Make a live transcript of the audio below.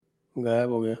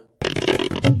गायब हो गया।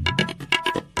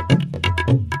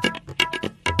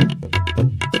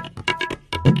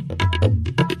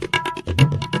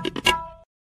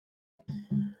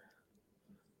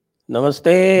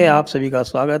 नमस्ते, आप सभी का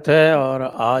स्वागत है। और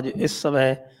आज इस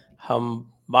समय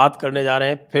हम बात करने जा रहे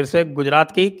हैं फिर से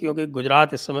गुजरात की, क्योंकि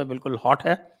गुजरात इस समय बिल्कुल हॉट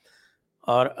है।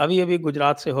 और अभी अभी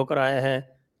गुजरात से होकर आए हैं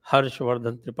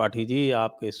हर्षवर्धन त्रिपाठी जी,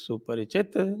 आपके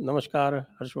सुपरिचित। नमस्कार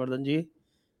हर्षवर्धन जी।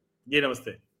 जी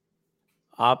नमस्ते।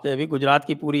 आपने अभी गुजरात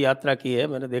की पूरी यात्रा की है,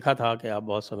 मैंने देखा था कि आप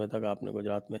बहुत समय तक आपने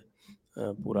गुजरात में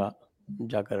पूरा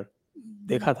जाकर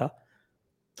देखा था।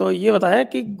 तो ये बताएं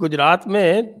कि गुजरात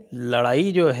में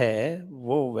लड़ाई जो है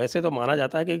वो वैसे तो माना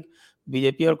जाता है कि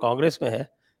बीजेपी और कांग्रेस में है,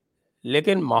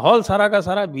 लेकिन माहौल सारा का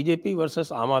सारा बीजेपी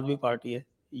वर्सेस आम आदमी पार्टी है।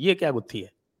 ये क्या गुत्थी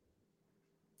है?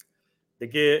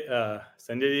 देखिए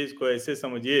संजय जी, इसको ऐसे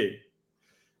समझिए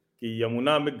कि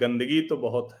यमुना में गंदगी तो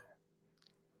बहुत है,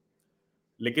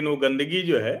 लेकिन वो गंदगी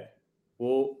जो है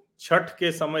वो छठ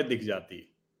के समय दिख जाती है।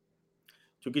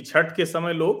 क्योंकि छठ के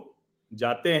समय लोग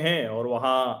जाते हैं और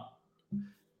वहाँ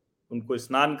उनको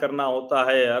स्नान करना होता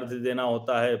है, अर्घ्य देना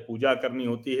होता है, पूजा करनी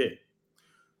होती है।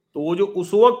 तो वो जो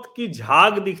उस वक्त की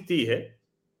झाग दिखती है,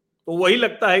 तो वही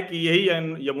लगता है कि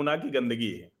यही यमुना की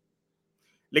गंदगी है।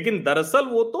 लेकिन दरअसल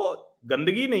वो तो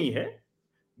गंदगी नहीं है,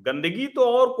 गंदगी तो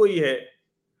और कोई है,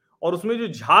 और उसमें जो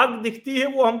झाग दिखती है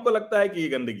वो हमको लगता है कि ये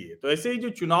गंदगी है। तो ऐसे ही जो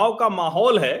चुनाव का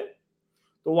माहौल है,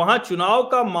 तो वहां चुनाव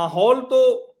का माहौल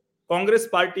तो कांग्रेस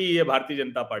पार्टी ही है भारतीय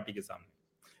जनता पार्टी के सामने।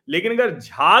 लेकिन अगर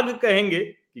झाग कहेंगे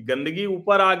कि गंदगी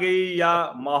ऊपर आ गई या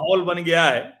माहौल बन गया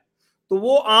है, तो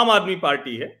वो आम आदमी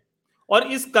पार्टी है। और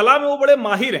इस कला में वो बड़े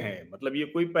माहिर हैं। मतलब ये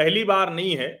कोई पहली बार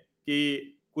नहीं है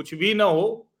कि कुछ भी ना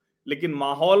हो लेकिन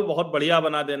माहौल बहुत बढ़िया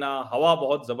बना देना, हवा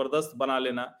बहुत जबरदस्त बना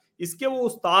लेना, इसके वो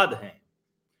उस्ताद हैं।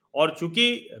 और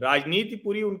चूंकि राजनीति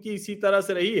पूरी उनकी इसी तरह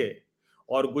से रही है,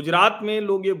 और गुजरात में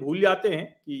लोग ये भूल जाते हैं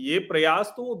कि ये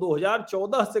प्रयास तो वो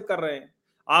 2014 से कर रहे हैं।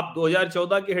 आप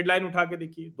 2014 की हेडलाइन उठा के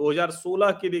देखिए,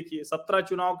 2016 की देखिए, 17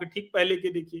 चुनाव के ठीक पहले की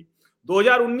देखिए,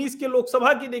 2019 के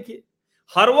लोकसभा की देखिए।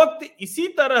 हर वक्त इसी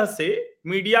तरह से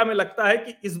मीडिया में लगता है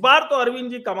कि इस बार तो अरविंद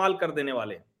जी कमाल कर देने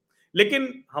वाले हैं।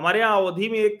 लेकिन हमारे यहाँ अवधि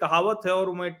में एक कहावत है,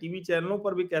 और मैं टीवी चैनलों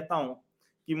पर भी कहता हूं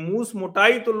कि मूस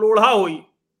मोटाई तो लोढ़ा हुई,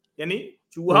 यानी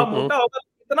चूहा मोटा होगा तो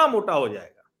कितना मोटा हो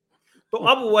जाएगा। तो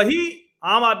अब वही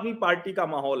आम आदमी पार्टी का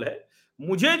माहौल है।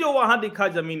 मुझे जो वहां दिखा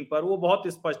जमीन पर वो बहुत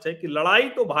स्पष्ट है कि लड़ाई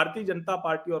तो भारतीय जनता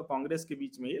पार्टी और कांग्रेस के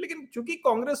बीच में है। लेकिन चूंकि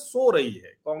कांग्रेस सो रही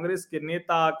है, कांग्रेस के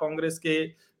नेता, कांग्रेस के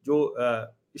जो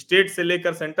स्टेट से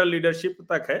लेकर सेंट्रल लीडरशिप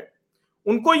तक है,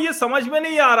 उनको ये समझ में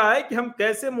नहीं आ रहा है कि हम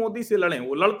कैसे मोदी से लड़ें।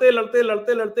 वो लड़ते लड़ते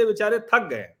लड़ते लड़ते बेचारे थक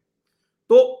गए।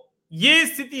 तो ये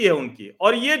स्थिति है उनकी।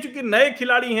 और ये चूंकि नए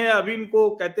खिलाड़ी हैं, अभी इनको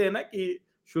कहते हैं ना कि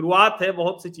शुरुआत है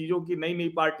बहुत सी चीजों की, नई नई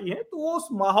पार्टी है, तो वो उस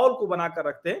माहौल को बनाकर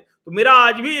रखते हैं। तो मेरा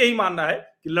आज भी यही मानना है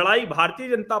कि लड़ाई भारतीय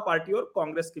जनता पार्टी और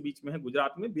कांग्रेस के बीच में है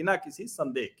गुजरात में, बिना किसी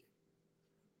संदेह के।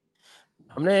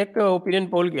 हमने एक ओपिनियन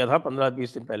पोल किया था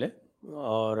 15-20 दिन पहले,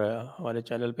 और हमारे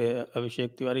चैनल पे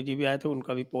अभिषेक तिवारी जी भी आए थे,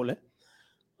 उनका भी पोल है।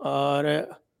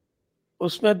 और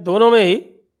उसमें दोनों में ही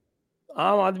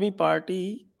आम आदमी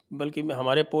पार्टी, बल्कि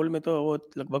हमारे पोल में तो वो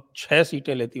लगभग 6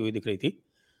 सीटें लेती हुई दिख रही थी।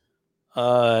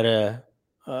 और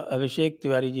अभिषेक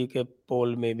तिवारी जी के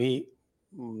पोल में भी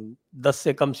 10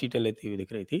 से कम सीटें लेती हुई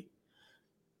दिख रही थी।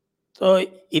 तो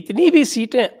इतनी भी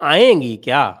सीटें आएंगी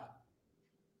क्या?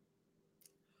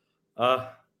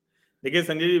 देखिए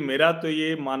संजय जी, मेरा तो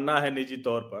ये मानना है निजी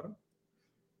तौर पर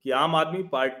कि आम आदमी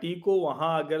पार्टी को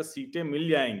वहां अगर सीटें मिल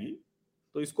जाएंगी,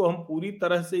 तो इसको हम पूरी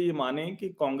तरह से ये माने कि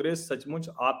कांग्रेस सचमुच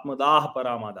आत्मदाह पर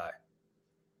आमादा है।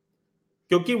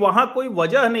 क्योंकि वहां कोई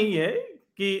वजह नहीं है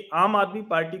कि आम आदमी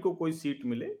पार्टी को कोई सीट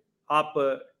मिले। आप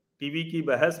टीवी की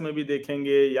बहस में भी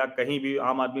देखेंगे या कहीं भी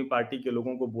आम आदमी पार्टी के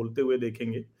लोगों को बोलते हुए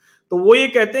देखेंगे, तो वो ये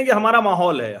कहते हैं कि हमारा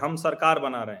माहौल है, हम सरकार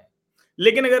बना रहे हैं।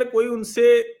 लेकिन अगर कोई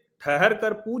उनसे ठहर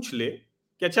कर पूछ ले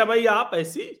कि अच्छा भाई, आप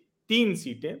ऐसी 3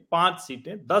 सीटें, 5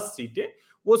 सीटें, 10 सीटें,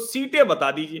 वो सीटें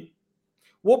बता दीजिए,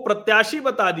 वो प्रत्याशी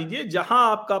बता दीजिए जहां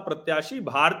आपका प्रत्याशी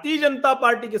भारतीय जनता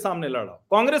पार्टी के सामने लड़ रहा हो,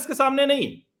 कांग्रेस के सामने नहीं।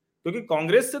 क्योंकि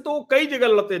कांग्रेस से तो कई जगह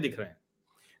लड़ते दिख रहे हैं,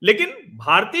 लेकिन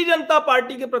भारतीय जनता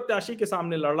पार्टी के प्रत्याशी के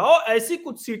सामने लड़ रहा हो, ऐसी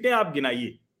कुछ सीटें आप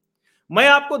गिनाइए। मैं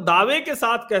आपको दावे के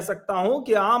साथ कह सकता हूं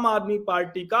कि आम आदमी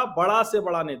पार्टी का बड़ा से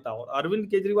बड़ा नेता, और अरविंद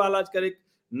केजरीवाल आजकल एक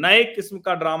नए किस्म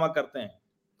का ड्रामा करते हैं।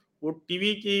 वो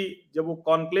टीवी की जब वो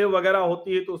कॉन्क्लेव वगैरह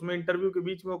होती है, तो उसमें इंटरव्यू के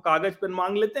बीच में वो कागज पेन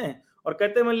मांग लेते हैं और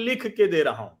कहते हैं मैं लिख के दे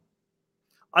रहा हूं।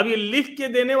 अब ये लिख के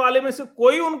देने वाले में से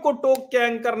कोई उनको टोक के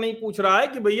एंकर नहीं पूछ रहा है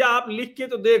कि भैया आप लिख के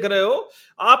तो देख रहे हो,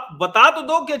 आप बता तो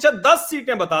दो कि अच्छा 10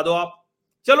 सीटें बता दो आप।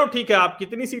 चलो ठीक है, आप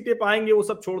कितनी सीटें पाएंगे वो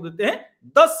सब छोड़ देते हैं,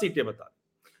 10 सीटें बता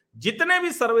दो। जितने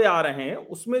भी सर्वे आ रहे हैं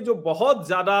उसमें जो बहुत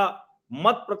ज्यादा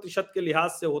मत प्रतिशत के लिहाज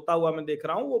से होता हुआ मैं देख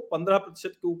रहा हूं वो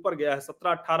 15% के ऊपर गया है,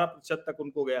 17-18% तक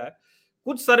उनको गया है।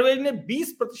 कुछ सर्वे ने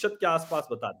 20% के आसपास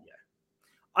बता दिया है।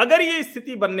 अगर ये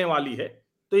स्थिति बनने वाली है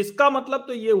तो इसका मतलब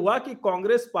तो ये हुआ कि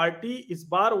कांग्रेस पार्टी इस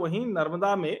बार वहीं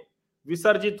नर्मदा में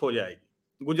विसर्जित हो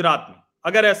जाएगी गुजरात में,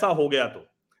 अगर ऐसा हो गया तो।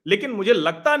 लेकिन मुझे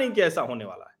लगता नहीं कि ऐसा होने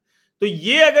वाला है। तो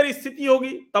ये अगर स्थिति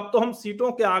होगी तब तो हम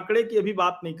सीटों के आंकड़े की अभी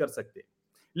बात नहीं कर सकते।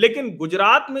 लेकिन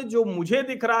गुजरात में जो मुझे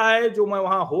दिख रहा है, जो मैं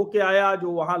वहां होके आया,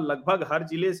 जो वहां लगभग हर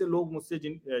जिले से लोग मुझसे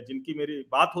जिनकी मेरी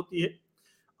बात होती है,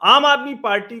 आम आदमी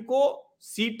पार्टी को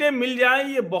सीटें मिल जाएं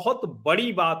ये बहुत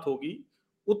बड़ी बात होगी।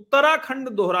 उत्तराखंड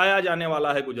दोहराया जाने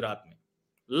वाला है गुजरात में,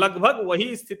 लगभग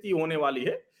वही स्थिति होने वाली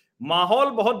है। माहौल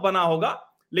बहुत बना होगा,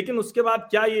 लेकिन उसके बाद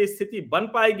क्या ये स्थिति बन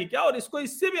पाएगी क्या? और इसको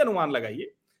इससे भी अनुमान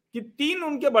लगाइए कि 3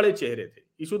 उनके बड़े चेहरे थे,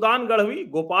 ईशुदान गढ़वी,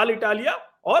 गोपाल इटालिया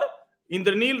और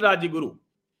इंद्रनील राजगुरु,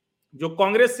 जो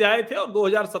कांग्रेस से आए थे और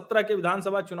 2017 के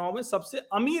विधानसभा चुनाव में सबसे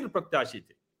अमीर प्रत्याशी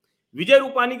थे। विजय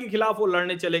रूपानी के खिलाफ वो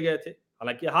लड़ने चले गए थे,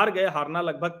 हालांकि हार गए, हारना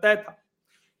लगभग तय था।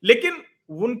 लेकिन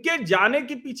उनके जाने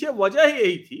के पीछे वजह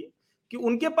यही थी कि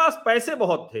उनके पास पैसे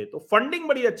बहुत थे, तो फंडिंग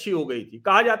बड़ी अच्छी हो गई थी।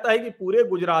 कहा जाता है कि पूरे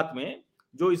गुजरात में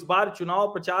जो इस बार चुनाव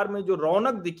प्रचार में जो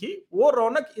रौनक दिखी, वो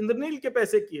रौनक इंद्रनील के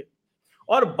पैसे की है।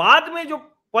 और बाद में जो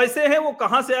पैसे हैं वो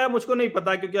कहां से आया मुझको नहीं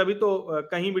पता, क्योंकि अभी तो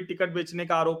कहीं भी टिकट बेचने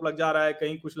का आरोप लग जा रहा है,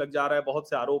 कहीं कुछ लग जा रहा है, बहुत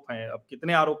से आरोप हैं। अब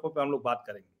कितने आरोपों पर हम लोग बात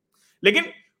करेंगे। लेकिन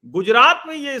गुजरात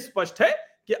में ये स्पष्ट है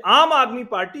कि आम आदमी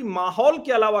पार्टी माहौल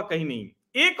के अलावा कहीं नहीं।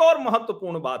 एक और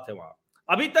महत्वपूर्ण बात है वहां,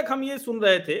 अभी तक हम ये सुन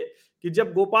रहे थे कि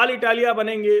जब गोपाल इटालिया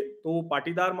बनेंगे तो वो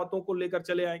पाटीदार मतों को लेकर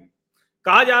चले आएंगे।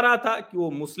 कहा जा रहा था कि वो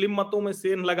मुस्लिम मतों में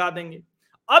सेंध लगा देंगे।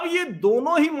 अब ये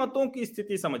दोनों ही मतों की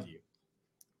स्थिति समझिए।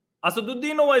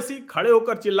 असदुद्दीन ओवैसी खड़े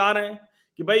होकर चिल्ला रहे हैं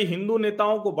कि भाई हिंदू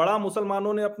नेताओं को बड़ा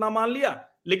मुसलमानों ने अपना मान लिया,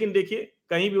 लेकिन देखिए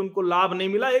कहीं भी उनको लाभ नहीं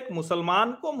मिला। एक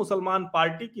मुसलमान को, मुसलमान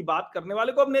पार्टी की बात करने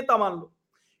वाले को अब नेता मान लो।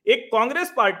 एक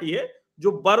कांग्रेस पार्टी है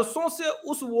जो बरसों से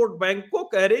उस वोट बैंक को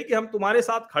कह रही कि हम तुम्हारे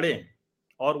साथ खड़े हैं,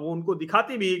 और वो उनको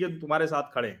दिखाती भी है कि तुम्हारे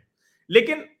साथ खड़े हैं।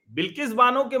 लेकिन बिल्किस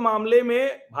बानो के मामले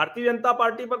में भारतीय जनता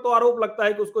पार्टी पर तो आरोप लगता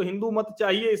है कि उसको हिंदू मत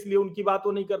चाहिए, इसलिए उनकी बात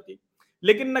वो नहीं करती।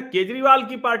 लेकिन न केजरीवाल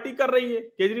की पार्टी कर रही है।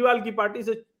 केजरीवाल की पार्टी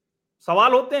से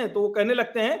सवाल होते हैं तो वो कहने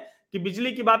लगते हैं कि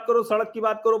बिजली की बात करो, सड़क की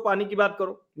बात करो, पानी की बात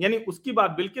करो, यानी उसकी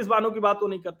बात, बिल्किस बानो की बात वो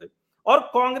नहीं करते। और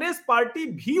कांग्रेस पार्टी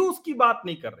भी उसकी बात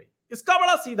नहीं कर रही। इसका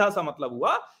बड़ा सीधा सा मतलब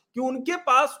हुआ कि उनके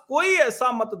पास कोई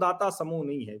ऐसा मतदाता समूह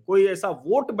नहीं है, कोई ऐसा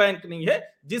वोट बैंक नहीं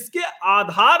है जिसके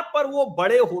आधार पर वो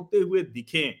बड़े होते हुए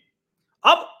दिखें।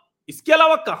 अब इसके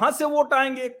अलावा कहां से वोट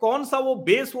आएंगे, कौन सा वो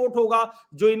बेस वोट होगा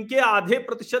जो इनके आधे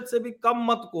प्रतिशत से भी कम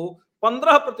मत को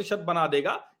 15% बना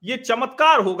देगा? ये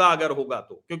चमत्कार होगा अगर होगा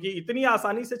तो, क्योंकि इतनी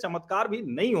आसानी से चमत्कार भी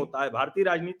नहीं होता है। भारतीय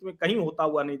राजनीति में कहीं होता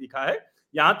हुआ नहीं दिखा है।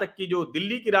 यहां तक कि जो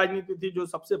दिल्ली की राजनीति थी, जो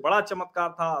सबसे बड़ा चमत्कार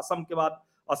था असम के बाद,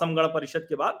 असम गण परिषद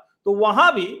के बाद, तो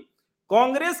वहां भी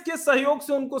कांग्रेस के सहयोग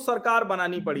से उनको सरकार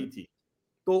बनानी पड़ी थी।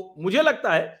 तो मुझे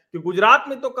लगता है कि गुजरात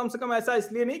में तो कम से कम ऐसा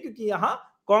इसलिए नहीं क्योंकि यहां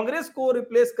कांग्रेस को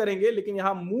रिप्लेस करेंगे, लेकिन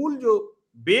यहां मूल जो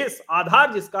बेस,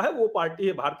 आधार जिसका है, वो पार्टी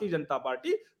है भारतीय जनता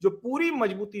पार्टी, जो पूरी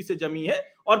मजबूती से जमी है।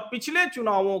 और पिछले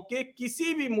चुनावों के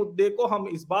किसी भी मुद्दे को हम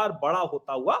इस बार बड़ा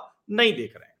होता हुआ नहीं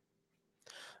देख रहे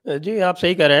हैं। जी, आप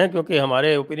सही कह रहे हैं, क्योंकि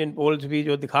हमारे ओपिनियन पोल्स भी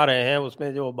जो दिखा रहे हैं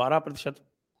उसमें जो 12%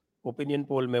 ओपिनियन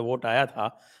पोल में वोट आया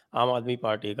था आम आदमी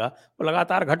पार्टी का, वो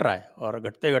लगातार घट रहा है और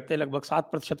घटते-घटते लगभग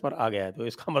 7% पर आ गया है। तो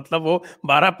इसका मतलब वो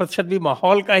 12% भी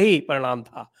माहौल का ही परिणाम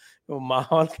था। तो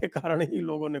माहौल के कारण ही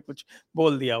लोगों ने कुछ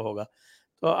बोल दिया होगा।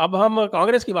 तो अब हम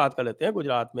कांग्रेस की बात कर लेते हैं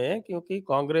गुजरात में, क्योंकि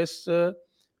कांग्रेस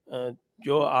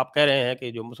जो आप कह रहे हैं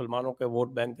कि जो मुसलमानों के वोट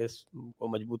बैंक को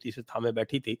मजबूती से थामे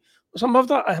बैठी थी, वो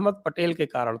संभवतः अहमद पटेल के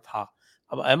कारण था।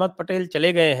 अब अहमद पटेल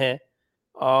चले गए हैं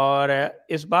और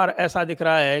इस बार ऐसा दिख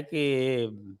रहा है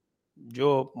कि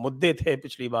जो मुद्दे थे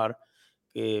पिछली बार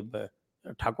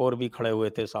कि ठाकुर भी खड़े हुए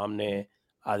थे सामने,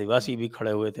 आदिवासी भी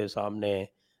खड़े हुए थे सामने,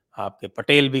 आपके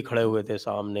पटेल भी खड़े हुए थे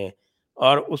सामने,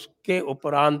 और उसके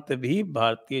उपरांत भी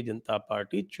भारतीय जनता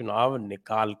पार्टी चुनाव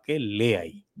निकाल के ले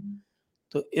आई।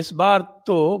 तो इस बार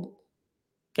तो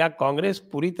क्या कांग्रेस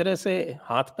पूरी तरह से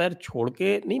हाथ पैर छोड़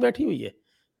के नहीं बैठी हुई है?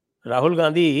 राहुल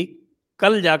गांधी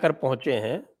कल जाकर पहुंचे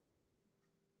हैं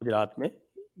गुजरात में,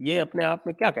 ये अपने आप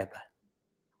में क्या कहता है?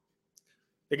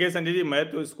 देखिए संजय जी,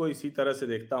 मैं तो इसको इसी तरह से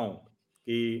देखता हूं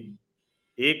कि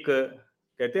एक,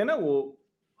 कहते हैं ना वो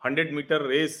 100 मीटर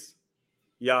रेस,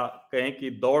 या कहें कि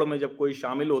दौड़ में जब कोई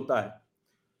शामिल होता है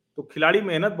तो खिलाड़ी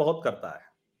मेहनत बहुत करता है।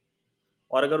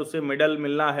 और अगर उसे मेडल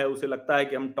मिलना है, उसे लगता है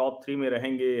कि हम टॉप 3 में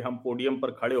रहेंगे, हम पोडियम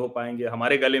पर खड़े हो पाएंगे,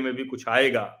 हमारे गले में भी कुछ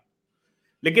आएगा।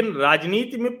 लेकिन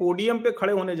राजनीति में पोडियम पे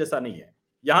खड़े होने जैसा नहीं है।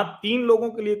 यहां 3 लोगों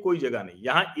के लिए कोई जगह नहीं।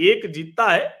 यहां एक जीतता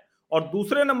है और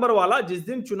दूसरे नंबर वाला जिस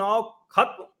दिन चुनाव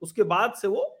खत्म, उसके बाद से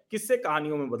वो किस्से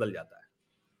कहानियों में बदल जाता है।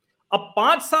 अब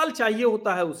 5 साल चाहिए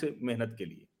होता है उसे मेहनत के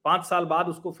लिए, 5 साल बाद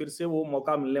उसको फिर से वो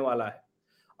मौका मिलने वाला है।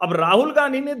 अब राहुल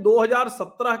गांधी ने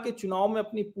 2017 के चुनाव में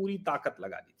अपनी पूरी ताकत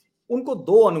लगा दी थी। उनको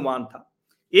 2 अनुमान था।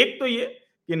 एक तो ये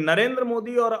कि नरेंद्र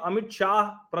मोदी और अमित शाह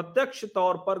प्रत्यक्ष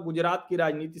तौर पर गुजरात की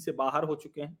राजनीति से बाहर हो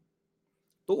चुके हैं,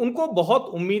 तो उनको बहुत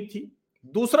उम्मीद थी।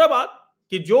 दूसरा बात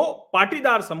कि जो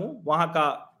पाटीदार समूह वहां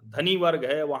का धनी वर्ग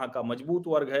है, वहां का मजबूत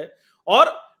वर्ग है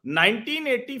और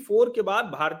 1984 के बाद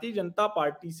भारतीय जनता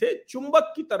पार्टी से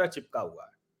चुंबक की तरह चिपका हुआ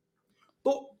है।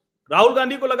 तो राहुल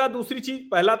गांधी को लगा दूसरी चीज,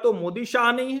 पहला तो मोदी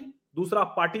शाह नहीं है, दूसरा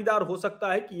पाटीदार हो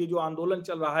सकता है कि ये जो आंदोलन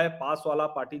चल रहा है पास वाला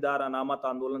पाटीदार अनामत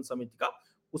आंदोलन समिति का,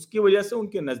 उसकी वजह से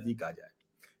उनके नजदीक आ जाए।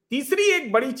 तीसरी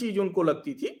एक बड़ी चीज उनको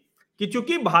लगती थी कि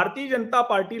चूंकि भारतीय जनता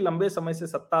पार्टी लंबे समय से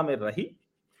सत्ता में रही,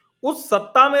 उस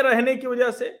सत्ता में रहने की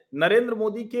वजह से नरेंद्र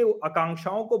मोदी के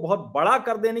आकांक्षाओं को बहुत बड़ा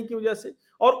कर देने की वजह से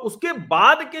और उसके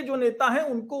बाद के जो नेता हैं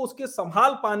उनको उसके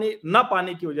संभाल पाने न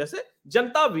पाने की वजह से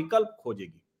जनता विकल्प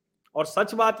खोजेगी। और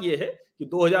सच बात यह है कि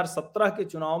 2017 के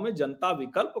चुनाव में जनता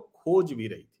विकल्प खोज भी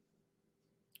रही थी।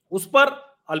 उस पर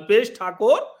अल्पेश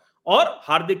ठाकोर और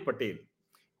हार्दिक पटेल।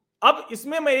 अब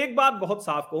इसमें मैं एक बात बहुत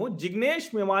साफ कहूं, जिग्नेश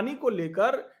मेवानी को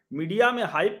लेकर मीडिया में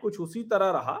हाइप कुछ उसी तरह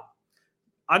रहा।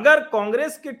 अगर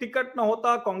कांग्रेस के टिकट न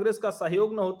होता, कांग्रेस का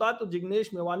सहयोग न होता, तो जिग्नेश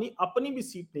मेवानी अपनी भी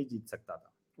सीट नहीं जीत सकता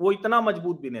था। वो इतना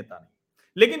मजबूत भी नेता नहीं।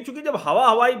 लेकिन चूंकि जब हवा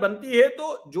हवाई बनती है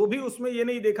तो जो भी उसमें ये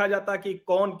नहीं देखा जाता कि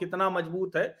कौन कितना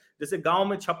मजबूत है। जैसे गांव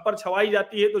में छप्पर छवाई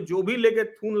जाती है तो जो भी लेके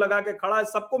थून लगा के खड़ा है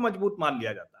सबको मजबूत मान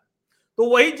लिया जाता है। तो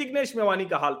वही जिग्नेश मेवानी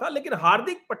का हाल था। लेकिन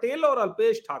हार्दिक पटेल और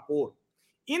अल्पेश ठाकोर,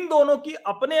 इन दोनों की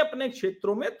अपने अपने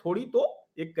क्षेत्रों में थोड़ी तो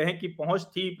एक कहें कि पहुंच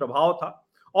थी, प्रभाव था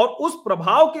और उस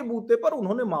प्रभाव के बूते पर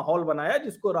उन्होंने माहौल बनाया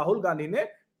जिसको राहुल गांधी ने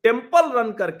टेम्पल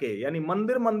रन करके, यानी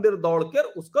मंदिर मंदिर दौड़कर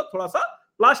उसका थोड़ा सा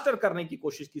प्लास्टर करने की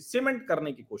कोशिश की, सीमेंट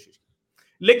करने की कोशिश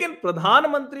की। लेकिन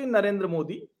प्रधानमंत्री नरेंद्र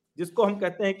मोदी, जिसको हम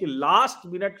कहते हैं कि लास्ट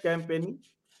मिनट कैंपेनिंग,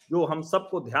 जो हम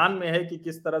सबको ध्यान में है कि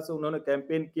किस तरह से उन्होंने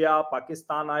कैंपेन किया,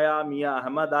 पाकिस्तान आया, मियां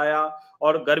अहमद आया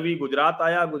और गर्वी गुजरात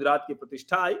आया, गुजरात की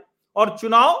प्रतिष्ठा आई और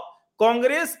चुनाव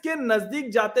कांग्रेस के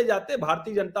नजदीक जाते जाते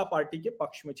भारतीय जनता पार्टी के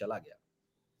पक्ष में चला गया।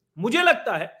 मुझे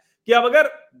लगता है कि अब अगर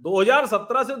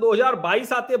 2017 से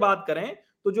 2022 आते बात करें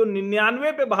तो जो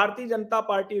 99 पे भारतीय जनता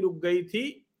पार्टी रुक गई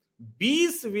थी,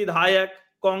 20 विधायक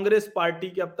कांग्रेस पार्टी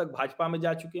के अब तक भाजपा में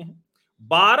जा चुके हैं,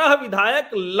 12 विधायक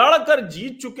लड़कर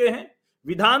जीत चुके हैं।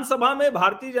 विधानसभा में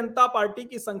भारतीय जनता पार्टी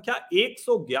की संख्या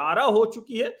 111 हो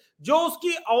चुकी है, जो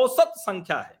उसकी औसत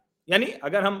संख्या है। यानी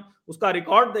अगर हम उसका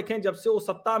रिकॉर्ड देखें जब से वो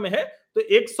सत्ता में है तो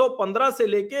 115 से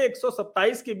लेके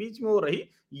 127 के बीच में वो रही।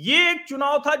 ये एक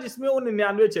चुनाव था जिसमें वो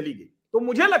 99 चली गई। तो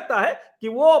मुझे लगता है कि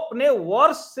वो अपने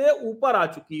वर्ष से ऊपर आ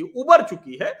चुकी है, उबर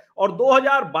चुकी है और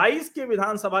 2022 के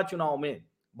विधानसभा चुनाव में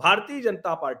भारतीय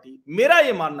जनता पार्टी, मेरा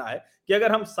ये मानना है कि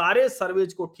अगर हम सारे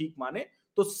सर्वेज को ठीक माने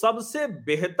तो सबसे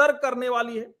बेहतर करने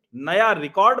वाली है, नया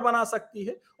रिकॉर्ड बना सकती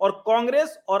है और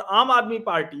कांग्रेस और आम आदमी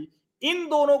पार्टी, इन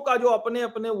दोनों का जो अपने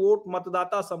अपने वोट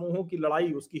मतदाता समूहों की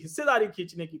लड़ाई, उसकी हिस्सेदारी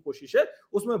खींचने की कोशिश है,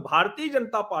 उसमें भारतीय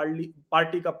जनता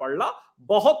पार्टी का पलड़ा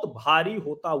बहुत भारी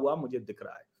होता हुआ मुझे दिख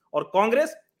रहा है। और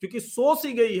कांग्रेस क्योंकि सो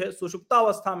सी गई है,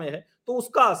 सुषुप्तावस्था में है, तो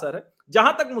उसका असर है।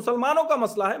 जहां तक मुसलमानों का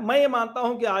मसला है, मैं ये मानता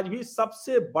हूं कि आज भी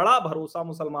सबसे बड़ा भरोसा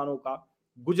मुसलमानों का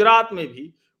गुजरात में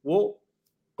भी वो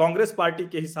कांग्रेस पार्टी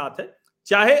के ही साथ है,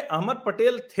 चाहे अहमद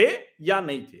पटेल थे या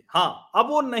नहीं थे। हाँ, अब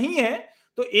वो नहीं है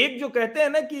तो एक जो कहते हैं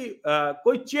ना कि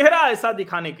कोई चेहरा ऐसा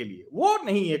दिखाने के लिए, वो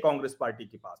नहीं है कांग्रेस पार्टी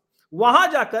के पास। वहां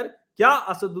जाकर क्या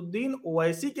असदुद्दीन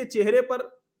ओवैसी के चेहरे पर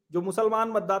जो मुसलमान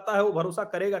मतदाता है वो भरोसा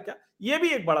करेगा क्या, ये भी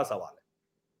एक बड़ा सवाल है।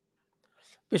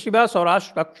 पिछली बार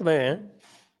सौराष्ट्र पक्ष में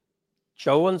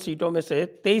 54 सीटों में से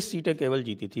 23 सीटें केवल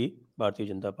जीती थी भारतीय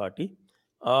जनता पार्टी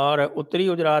और उत्तरी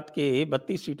गुजरात की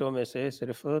 32 सीटों में से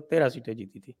सिर्फ 13 सीटें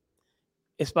जीती थी।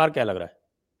 इस बार क्या लग रहा है?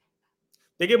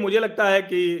 देखिए, मुझे लगता है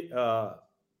कि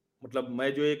मतलब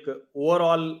मैं जो एक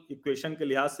ओवरऑल इक्वेशन के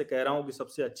लिहाज से कह रहा हूं कि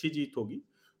सबसे अच्छी जीत होगी।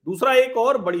 दूसरा एक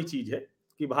और बड़ी चीज है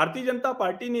कि भारतीय जनता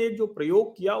पार्टी ने एक जो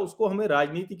प्रयोग किया उसको हमें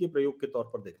राजनीति के प्रयोग के तौर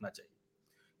पर देखना चाहिए।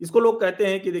 इसको लोग कहते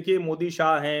हैं कि देखिए मोदी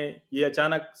शाह हैं, ये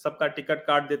अचानक सबका टिकट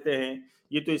काट देते हैं,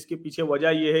 ये तो इसके पीछे वजह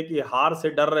ये है कि हार से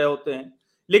डर रहे होते हैं।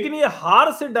 लेकिन ये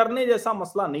हार से डरने जैसा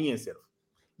मसला नहीं है। सिर्फ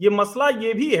ये मसला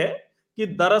ये भी है कि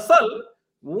दरअसल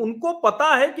उनको पता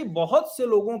है कि बहुत से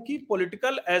लोगों की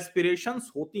पॉलिटिकल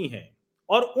एस्पिरेशंस होती हैं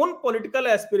और उन पॉलिटिकल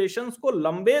एस्पिरेशंस को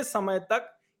लंबे समय तक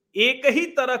एक ही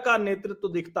तरह का नेतृत्व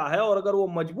दिखता है और अगर वो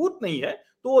मजबूत नहीं है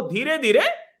तो वो धीरे धीरे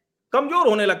कमजोर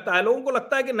होने लगता है। लोगों को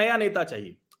लगता है कि नया नेता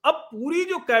चाहिए। अब पूरी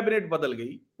जो कैबिनेट बदल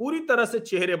गई, पूरी तरह से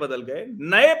चेहरे बदल गए,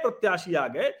 नए प्रत्याशी आ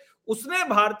गए, उसने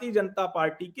भारतीय जनता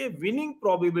पार्टी के विनिंग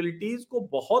प्रोबेबिलिटीज को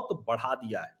बहुत बढ़ा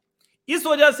दिया है। इस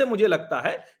वजह से मुझे लगता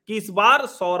है कि इस बार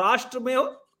सौराष्ट्र में हो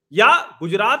या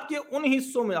गुजरात के उन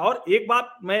हिस्सों में, और एक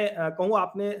बात मैं कहूं,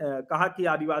 आपने कहा कि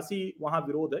आदिवासी वहां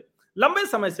विरोध है, लंबे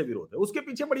समय से विरोध है। उसके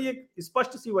पीछे बड़ी एक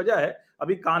स्पष्ट सी वजह है।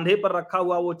 अभी कांधे पर रखा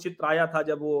हुआ वो चित्र आया था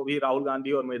जब वो अभी राहुल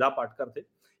गांधी और मेधा पाटकर थे,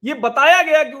 ये बताया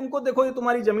गया कि उनको देखो ये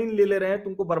तुम्हारी जमीन ले ले रहे हैं,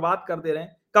 तुमको बर्बाद कर दे रहे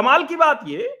हैं। कमाल की बात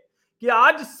ये कि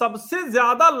आज सबसे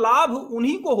ज्यादा लाभ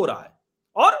उन्हीं को हो रहा है।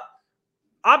 और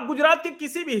आप गुजरात के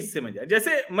किसी भी हिस्से में जाए,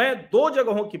 जैसे मैं दो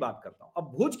जगहों की बात करता हूं,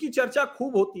 अब भुज की चर्चा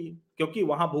खूब होती है क्योंकि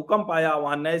वहां भूकंप आया,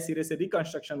 वहां नए सिरे से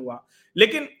रिकंस्ट्रक्शन हुआ।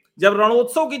 लेकिन जब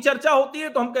रणोत्सव की चर्चा होती है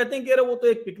तो हम कहते हैं कि अरे वो तो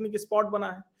एक पिकनिक स्पॉट बना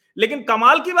है। लेकिन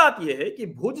कमाल की बात यह है कि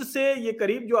भुज से ये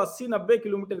करीब जो 80-90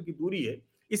 किलोमीटर की दूरी है,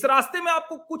 इस रास्ते में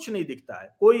आपको कुछ नहीं दिखता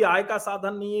है, कोई आय का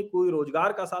साधन नहीं है, कोई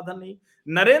रोजगार का साधन नहीं।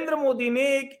 नरेंद्र मोदी ने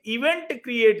एक इवेंट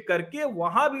क्रिएट करके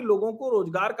वहां भी लोगों को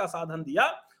रोजगार का साधन दिया,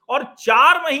 और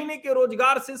 4 महीने के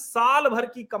रोजगार से साल भर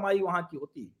की कमाई वहां की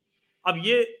होती है। अब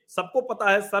ये सबको पता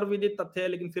है, सर्वविदित तथ्य है,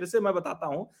 लेकिन फिर से मैं बताता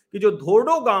हूं कि जो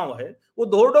धोर्डो गांव है, वो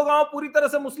धोर्डो गांव पूरी तरह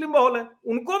से मुस्लिम बहुल है,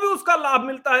 उनको भी उसका लाभ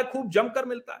मिलता है, खूब जमकर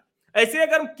मिलता है। ऐसे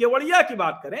अगर हम केवड़िया की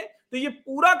बात करें तो ये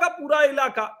पूरा का पूरा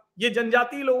इलाका ये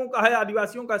जनजातीय लोगों का है,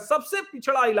 आदिवासियों का सबसे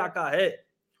पिछड़ा इलाका है।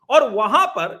 और वहां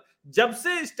पर जब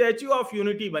से स्टैच्यू ऑफ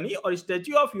यूनिटी बनी, और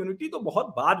स्टैच्यू ऑफ यूनिटी तो बहुत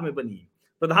बाद में बनी,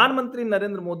 प्रधानमंत्री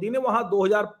नरेंद्र मोदी ने वहां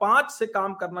 2005 से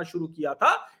काम करना शुरू किया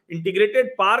था,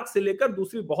 इंटीग्रेटेड पार्क से लेकर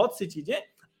दूसरी बहुत सी चीजें,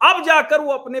 अब जाकर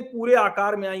वो अपने पूरे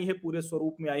आकार में आई है, पूरे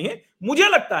स्वरूप में आई है। मुझे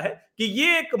लगता है कि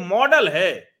ये एक मॉडल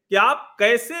है कि आप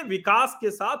कैसे विकास के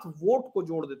साथ वोट को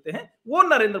जोड़ देते हैं, वो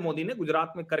नरेंद्र मोदी ने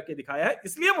गुजरात में करके दिखाया है।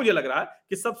 इसलिए मुझे लग रहा है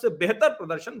कि सबसे बेहतर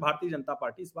प्रदर्शन भारतीय जनता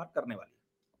पार्टी इस बार करने वाली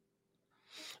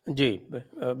है। जी,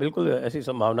 बिल्कुल ऐसी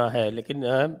संभावना है। लेकिन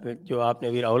जो आपने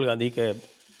अभी राहुल गांधी के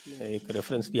एक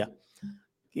रेफरेंस दिया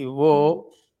कि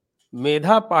वो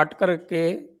मेधा पाटकर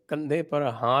के कंधे पर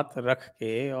हाथ रख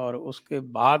के और उसके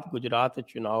बाद गुजरात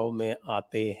चुनाव में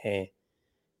आते हैं,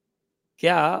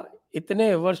 क्या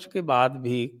इतने वर्ष के बाद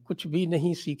भी कुछ भी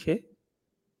नहीं सीखे?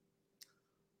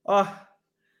 आह,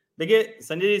 देखिए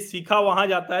संजय जी, सीखा वहां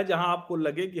जाता है जहां आपको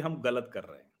लगे कि हम गलत कर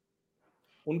रहे हैं।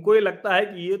 उनको ये लगता है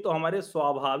कि ये तो हमारे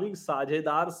स्वाभाविक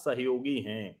साझेदार सहयोगी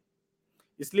हैं,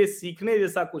 इसलिए सीखने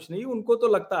जैसा कुछ नहीं। उनको तो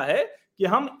लगता है कि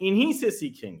हम इन्हीं से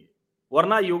सीखेंगे।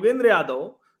 वरना योगेंद्र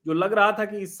यादव, जो लग रहा था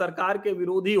कि इस सरकार के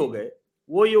विरोधी हो गए,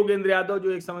 वो योगेंद्र यादव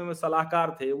जो एक समय में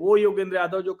सलाहकार थे, वो योगेंद्र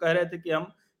यादव जो कह रहे थे कि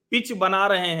हम पिच बना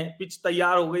रहे हैं, पिच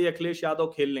तैयार हो गई, अखिलेश यादव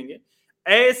खेल लेंगे,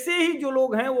 ऐसे ही जो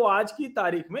लोग हैं वो आज की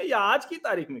तारीख में, या आज की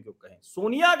तारीख में क्यों कहें,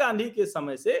 सोनिया गांधी के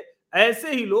समय से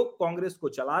ऐसे ही लोग कांग्रेस को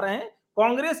चला रहे हैं।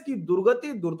 कांग्रेस की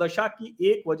दुर्गति दुर्दशा की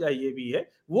एक वजह यह भी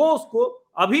है, वो उसको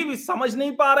अभी भी समझ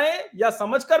नहीं पा रहे हैं, या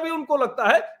समझकर भी उनको लगता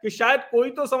है कि शायद कोई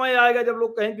तो समय आएगा जब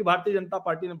लोग कहें कि भारतीय जनता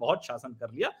पार्टी ने बहुत शासन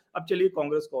कर लिया, अब चलिए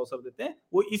कांग्रेस को अवसर देते हैं।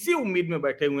 वो इसी उम्मीद में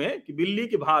बैठे हुए हैं कि बिल्ली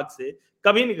के भाग से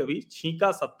कभी न कभी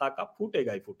छींका सत्ता का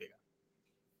फूटेगा ही फूटेगा।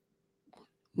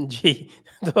 जी,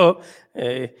 तो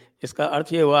इसका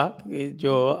अर्थ ये हुआ कि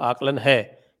जो आकलन है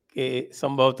कि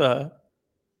संभवतः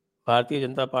भारतीय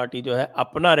जनता पार्टी जो है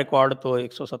अपना रिकॉर्ड तो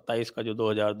 127 का जो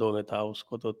 2002 में था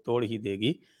उसको तो तोड़ ही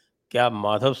देगी। क्या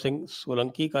माधव सिंह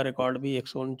सोलंकी का रिकॉर्ड भी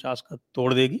 149 का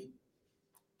तोड़ देगी?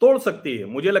 तोड़ सकती है।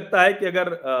 मुझे लगता है कि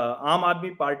अगर आम आदमी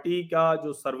पार्टी का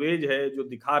जो सर्वेज है, जो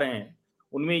दिखा रहे हैं,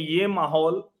 उनमें ये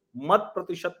माहौल मत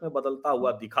प्रतिशत में बदलता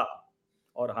हुआ दिखा,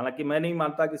 और हालांकि मैं नहीं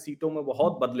मानता कि सीटों में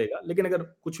बहुत बदलेगा, लेकिन अगर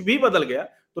कुछ भी बदल गया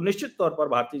तो निश्चित तौर पर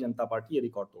भारतीय जनता पार्टी ये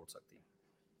रिकॉर्ड तोड़ सकती है।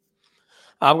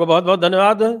 आपका बहुत-बहुत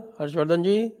धन्यवाद हर्षवर्धन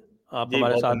जी। आप जी,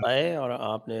 हमारे बहुत साथ धन्यवाद। आए और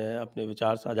आपने अपने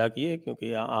विचार साझा किए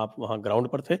क्योंकि आप वहाँ ग्राउंड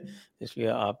पर थे, इसलिए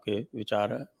आपके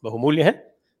विचार बहुमूल्य हैं।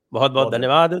 बहुत-बहुत बहुत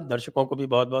धन्यवाद। धन्यवाद। दर्शकों को भी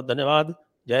बहुत-बहुत धन्यवाद।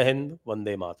 जय हिंद,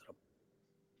 वंदे मातरम।